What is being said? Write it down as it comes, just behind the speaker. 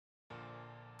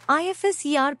IFS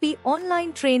ERP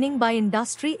Online Training by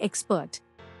Industry Expert.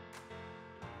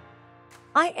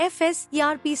 IFS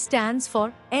ERP stands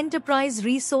for Enterprise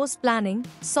Resource Planning,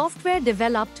 software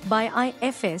developed by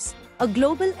IFS, a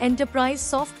global enterprise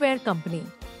software company.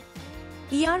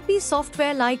 ERP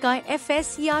software like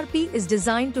IFS ERP is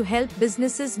designed to help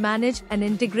businesses manage and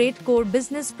integrate core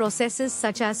business processes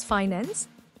such as finance,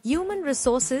 human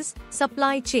resources,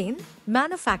 supply chain,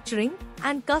 manufacturing,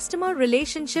 and customer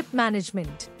relationship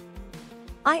management.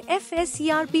 IFS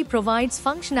ERP provides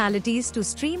functionalities to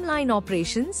streamline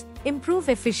operations, improve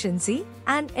efficiency,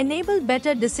 and enable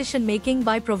better decision-making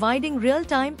by providing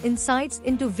real-time insights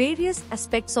into various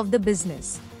aspects of the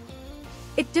business.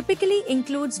 It typically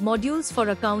includes modules for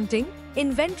accounting,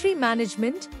 inventory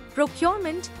management,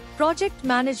 procurement, project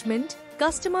management,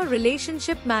 customer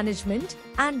relationship management,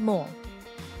 and more.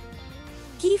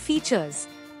 Key features.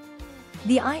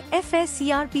 The IFS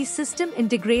ERP system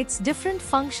integrates different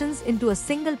functions into a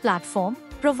single platform,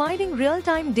 providing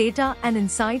real-time data and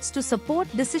insights to support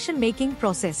decision-making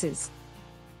processes.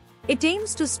 It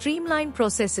aims to streamline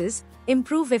processes,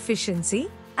 improve efficiency,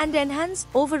 and enhance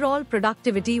overall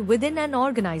productivity within an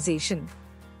organization.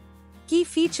 Key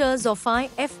features of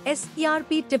IFS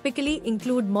ERP typically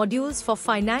include modules for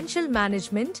financial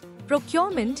management,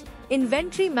 procurement,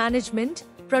 inventory management,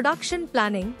 production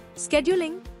planning,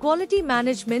 scheduling, quality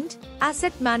management,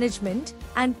 asset management,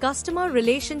 and customer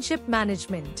relationship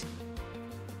management.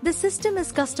 The system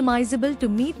is customizable to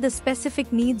meet the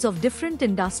specific needs of different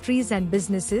industries and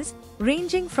businesses,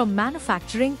 ranging from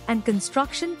manufacturing and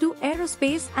construction to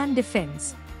aerospace and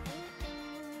defense.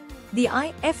 The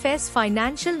IFS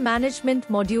Financial Management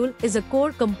module is a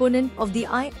core component of the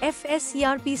IFS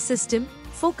ERP system,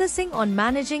 focusing on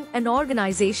managing an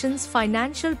organization's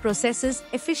financial processes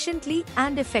efficiently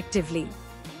and effectively.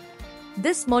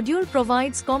 This module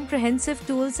provides comprehensive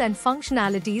tools and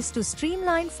functionalities to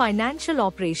streamline financial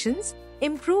operations,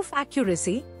 improve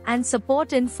accuracy, and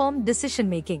support informed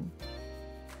decision-making.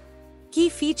 Key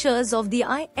features of the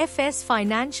IFS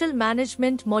Financial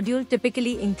Management module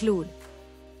typically include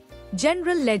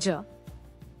General Ledger.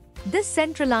 This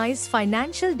centralizes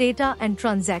financial data and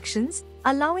transactions,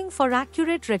 allowing for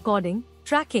accurate recording,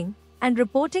 tracking, and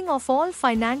reporting of all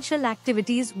financial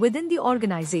activities within the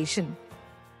organization.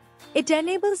 It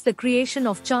enables the creation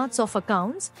of charts of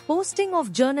accounts, posting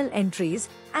of journal entries,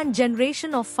 and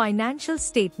generation of financial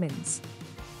statements.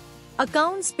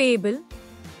 Accounts Payable.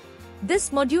 This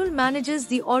module manages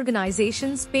the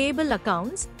organization's payable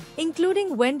accounts,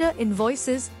 including vendor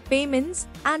invoices, payments,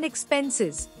 and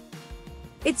expenses.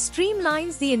 It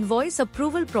streamlines the invoice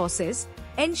approval process,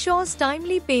 ensures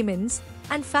timely payments,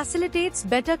 and facilitates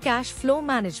better cash flow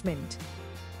management.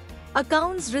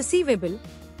 Accounts Receivable.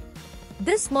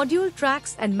 This module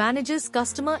tracks and manages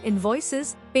customer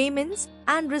invoices, payments,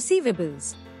 and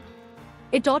receivables.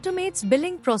 It automates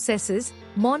billing processes,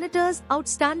 monitors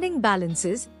outstanding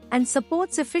balances, and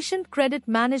supports efficient credit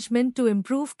management to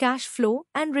improve cash flow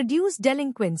and reduce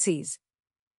delinquencies.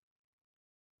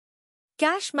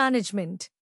 Cash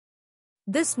Management.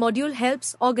 This module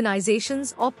helps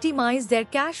organizations optimize their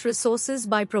cash resources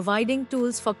by providing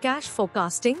tools for cash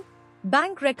forecasting,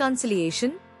 bank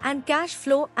reconciliation, and cash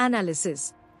flow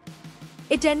analysis.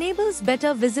 It enables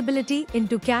better visibility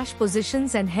into cash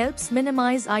positions and helps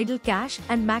minimize idle cash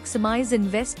and maximize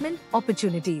investment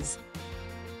opportunities.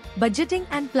 Budgeting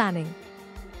and Planning.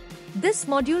 This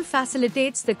module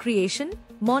facilitates the creation,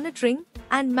 monitoring,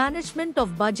 and management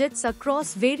of budgets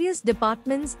across various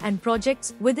departments and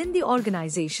projects within the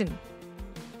organization.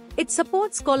 It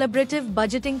supports collaborative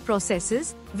budgeting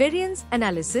processes, variance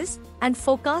analysis, and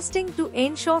forecasting to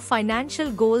ensure financial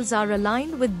goals are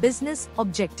aligned with business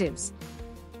objectives.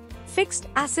 Fixed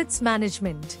Assets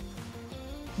Management.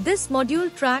 This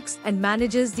module tracks and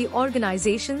manages the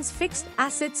organization's fixed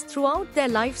assets throughout their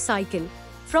life cycle,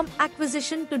 from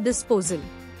acquisition to disposal.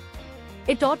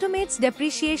 It automates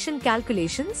depreciation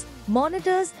calculations,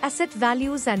 monitors asset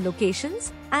values and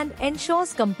locations, and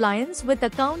ensures compliance with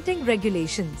accounting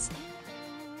regulations.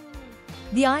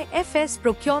 The IFS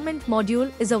Procurement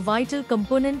module is a vital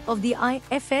component of the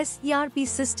IFS ERP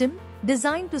system,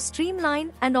 designed to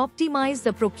streamline and optimize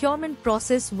the procurement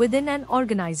process within an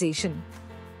organization.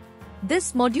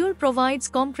 This module provides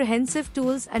comprehensive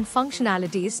tools and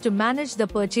functionalities to manage the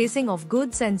purchasing of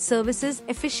goods and services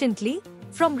efficiently,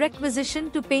 from requisition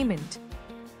to payment.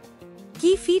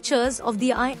 Key features of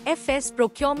the IFS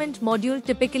Procurement module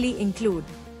typically include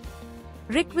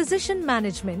Requisition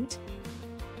Management.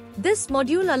 This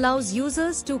module allows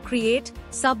users to create,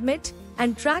 submit,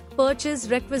 and track purchase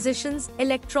requisitions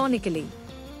electronically.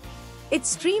 It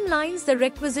streamlines the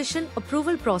requisition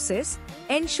approval process,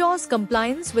 ensures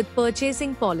compliance with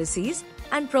purchasing policies,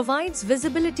 and provides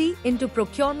visibility into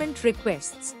procurement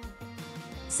requests.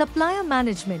 Supplier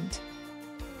management.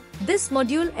 This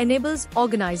module enables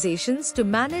organizations to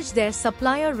manage their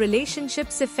supplier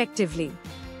relationships effectively.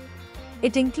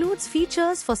 It includes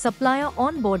features for supplier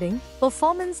onboarding,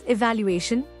 performance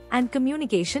evaluation, and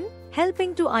communication,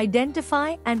 helping to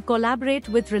identify and collaborate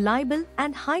with reliable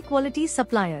and high-quality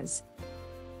suppliers.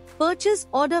 Purchase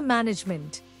order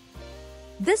management.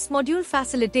 This module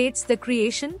facilitates the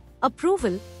creation,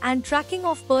 approval, and tracking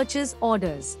of purchase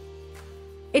orders.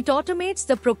 It automates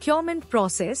the procurement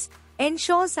process,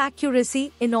 ensures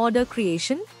accuracy in order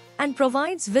creation, and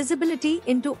provides visibility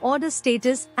into order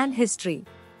status and history.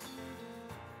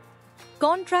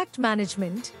 Contract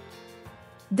management.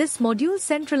 This module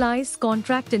centralizes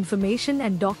contract information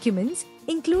and documents,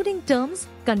 including terms,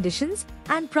 conditions,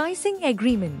 and pricing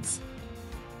agreements.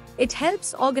 It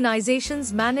helps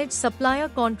organizations manage supplier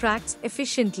contracts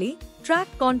efficiently, track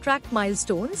contract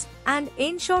milestones, and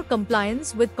ensure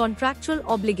compliance with contractual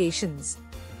obligations.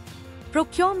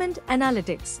 Procurement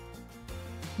analytics.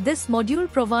 This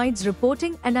module provides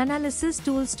reporting and analysis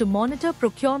tools to monitor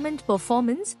procurement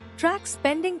performance, track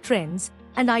spending trends,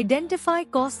 and identify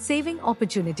cost-saving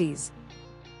opportunities.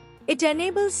 It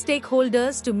enables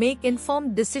stakeholders to make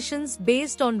informed decisions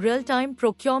based on real-time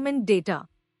procurement data.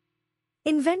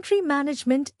 Inventory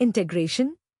management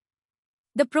integration.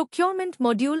 The procurement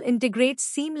module integrates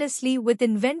seamlessly with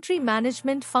inventory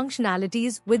management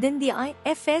functionalities within the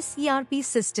IFS ERP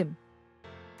system.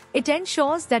 It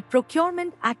ensures that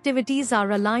procurement activities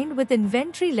are aligned with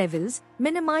inventory levels,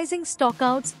 minimizing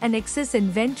stockouts and excess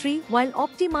inventory while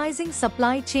optimizing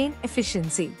supply chain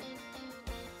efficiency.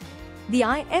 The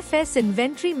IFS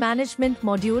Inventory Management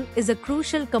module is a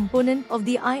crucial component of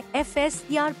the IFS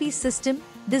ERP system,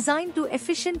 designed to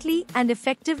efficiently and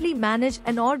effectively manage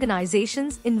an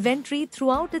organization's inventory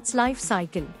throughout its life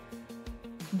cycle.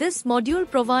 This module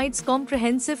provides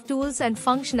comprehensive tools and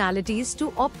functionalities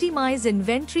to optimize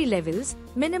inventory levels,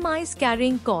 minimize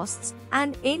carrying costs,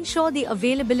 and ensure the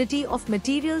availability of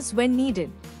materials when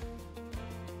needed.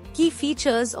 Key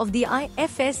features of the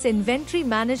IFS Inventory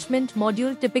Management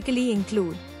module typically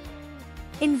include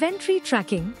inventory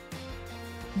tracking.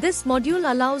 This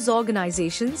module allows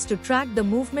organizations to track the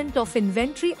movement of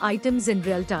inventory items in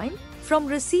real time, from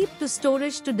receipt to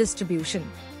storage to distribution.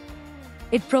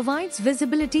 It provides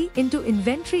visibility into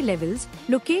inventory levels,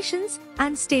 locations,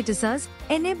 and statuses,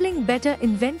 enabling better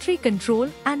inventory control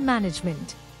and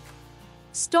management.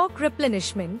 Stock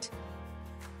replenishment.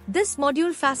 This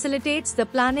module facilitates the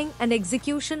planning and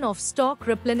execution of stock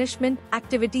replenishment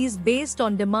activities based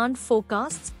on demand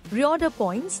forecasts, reorder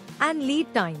points, and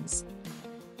lead times.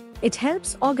 It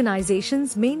helps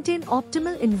organizations maintain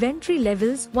optimal inventory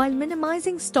levels while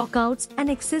minimizing stockouts and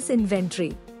excess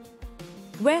inventory.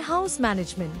 Warehouse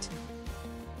management.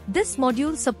 This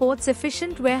module supports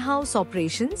efficient warehouse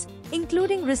operations,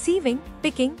 including receiving,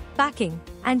 picking, packing,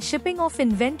 and shipping of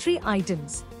inventory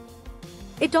items.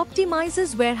 It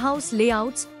optimizes warehouse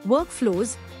layouts,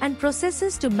 workflows, and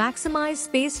processes to maximize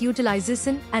space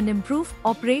utilization and improve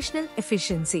operational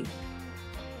efficiency.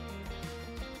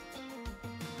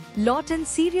 Lot and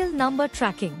serial number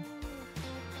tracking.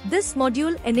 This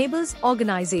module enables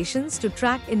organizations to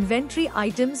track inventory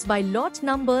items by lot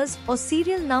numbers or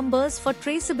serial numbers for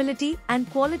traceability and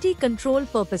quality control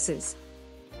purposes.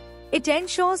 It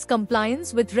ensures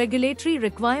compliance with regulatory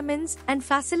requirements and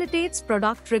facilitates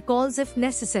product recalls if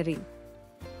necessary.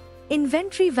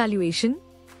 Inventory valuation.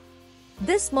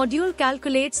 This module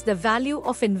calculates the value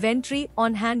of inventory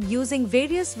on hand using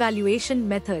various valuation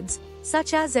methods,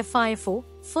 such as FIFO,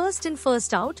 first in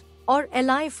first out, or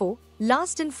LIFO,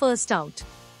 last in first out.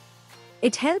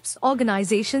 It helps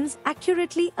organizations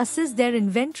accurately assess their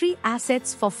inventory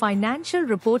assets for financial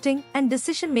reporting and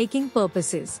decision-making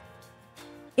purposes.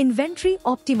 Inventory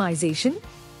optimization.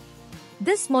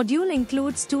 This module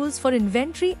includes tools for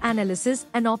inventory analysis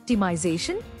and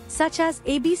optimization, such as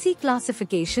ABC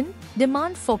classification,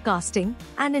 demand forecasting,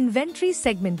 and inventory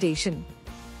segmentation.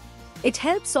 It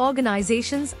helps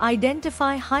organizations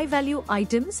identify high-value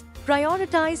items,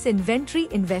 prioritize inventory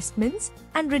investments,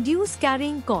 and reduce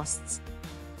carrying costs.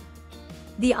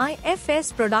 The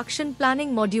IFS Production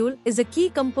Planning module is a key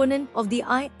component of the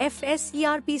IFS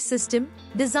ERP system,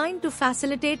 designed to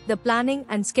facilitate the planning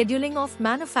and scheduling of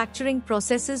manufacturing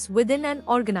processes within an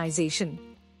organization.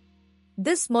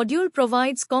 This module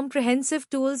provides comprehensive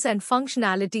tools and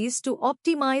functionalities to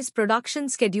optimize production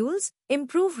schedules,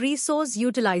 improve resource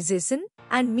utilization,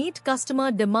 and meet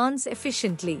customer demands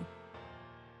efficiently.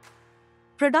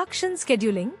 Production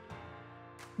scheduling.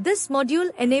 This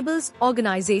module enables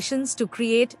organizations to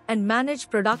create and manage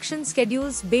production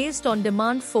schedules based on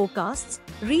demand forecasts,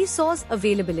 resource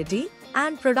availability,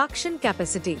 and production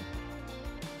capacity.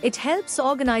 It helps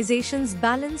organizations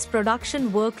balance production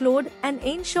workload and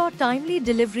ensure timely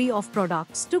delivery of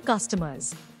products to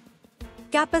customers.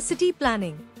 Capacity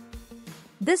planning.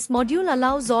 This module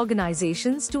allows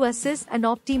organizations to assess and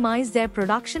optimize their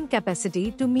production capacity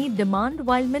to meet demand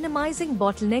while minimizing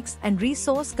bottlenecks and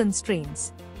resource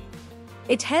constraints.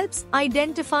 It helps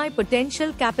identify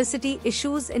potential capacity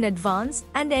issues in advance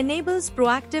and enables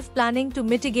proactive planning to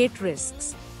mitigate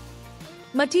risks.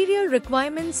 Material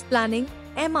Requirements Planning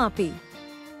 (MRP).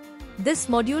 This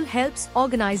module helps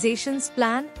organizations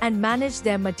plan and manage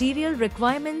their material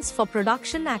requirements for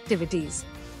production activities.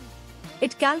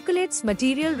 It calculates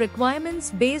material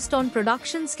requirements based on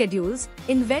production schedules,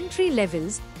 inventory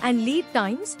levels, and lead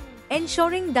times,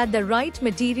 ensuring that the right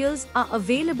materials are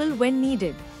available when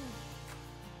needed.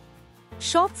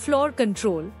 Shop Floor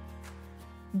Control.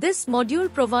 This module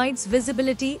provides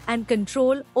visibility and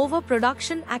control over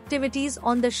production activities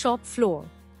on the shop floor.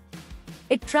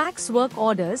 It tracks work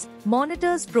orders,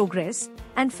 monitors progress,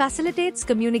 and facilitates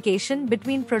communication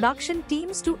between production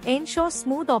teams to ensure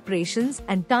smooth operations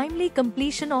and timely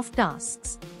completion of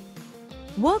tasks.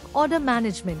 Work Order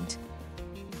Management.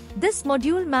 This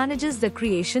module manages the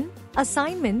creation,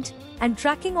 assignment, and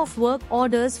tracking of work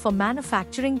orders for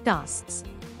manufacturing tasks.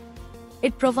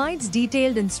 It provides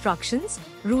detailed instructions,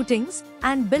 routings,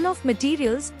 and bill of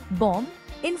materials (BOM)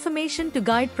 information to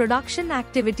guide production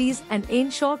activities and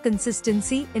ensure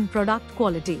consistency in product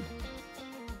quality.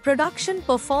 Production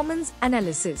Performance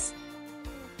Analysis.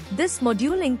 This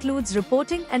module includes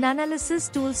reporting and analysis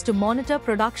tools to monitor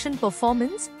production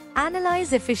performance,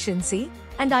 analyze efficiency,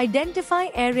 and identify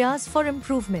areas for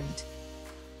improvement.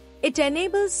 It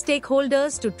enables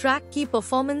stakeholders to track key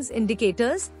performance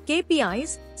indicators,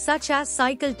 KPIs, such as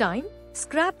cycle time,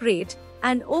 scrap rate,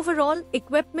 and overall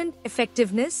equipment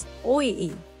effectiveness,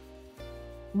 OEE.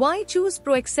 Why choose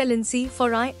Proexcellency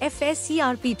for IFS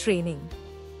ERP training?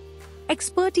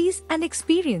 Expertise and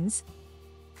experience.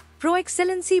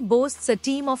 Proexcellency boasts a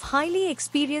team of highly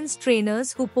experienced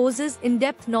trainers who possess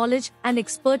in-depth knowledge and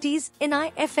expertise in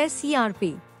IFS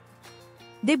ERP.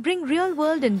 They bring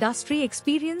real-world industry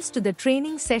experience to the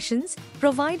training sessions,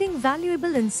 providing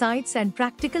valuable insights and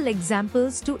practical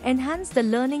examples to enhance the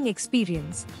learning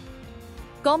experience.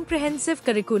 Comprehensive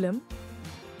Curriculum.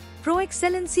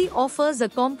 Proexcellency offers a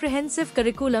comprehensive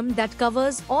curriculum that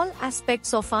covers all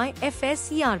aspects of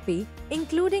IFS ERP,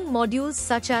 including modules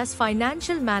such as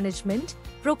financial management,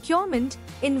 procurement,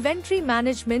 inventory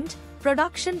management,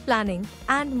 production planning,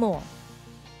 and more.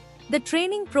 The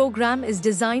training program is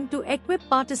designed to equip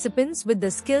participants with the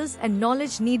skills and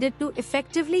knowledge needed to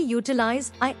effectively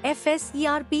utilize IFS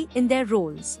ERP in their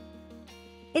roles.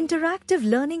 Interactive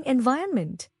learning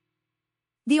environment.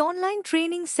 The online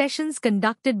training sessions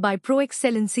conducted by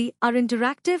Proexcellency are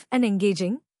interactive and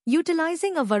engaging,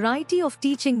 utilizing a variety of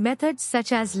teaching methods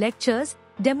such as lectures,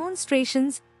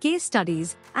 demonstrations, case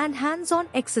studies, and hands-on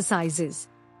exercises.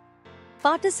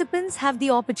 Participants have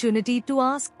the opportunity to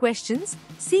ask questions,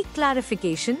 seek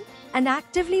clarification, and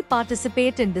actively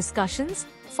participate in discussions,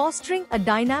 fostering a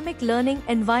dynamic learning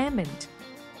environment.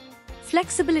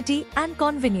 Flexibility and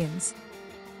convenience.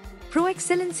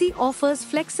 Proexcellency offers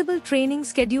flexible training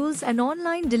schedules and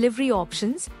online delivery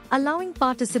options, allowing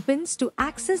participants to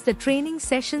access the training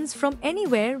sessions from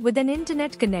anywhere with an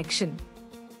internet connection.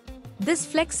 This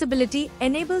flexibility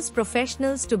enables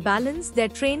professionals to balance their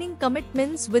training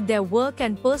commitments with their work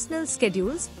and personal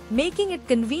schedules, making it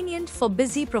convenient for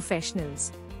busy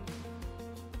professionals.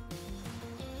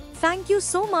 Thank you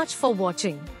so much for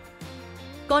watching.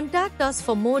 Contact us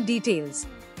for more details.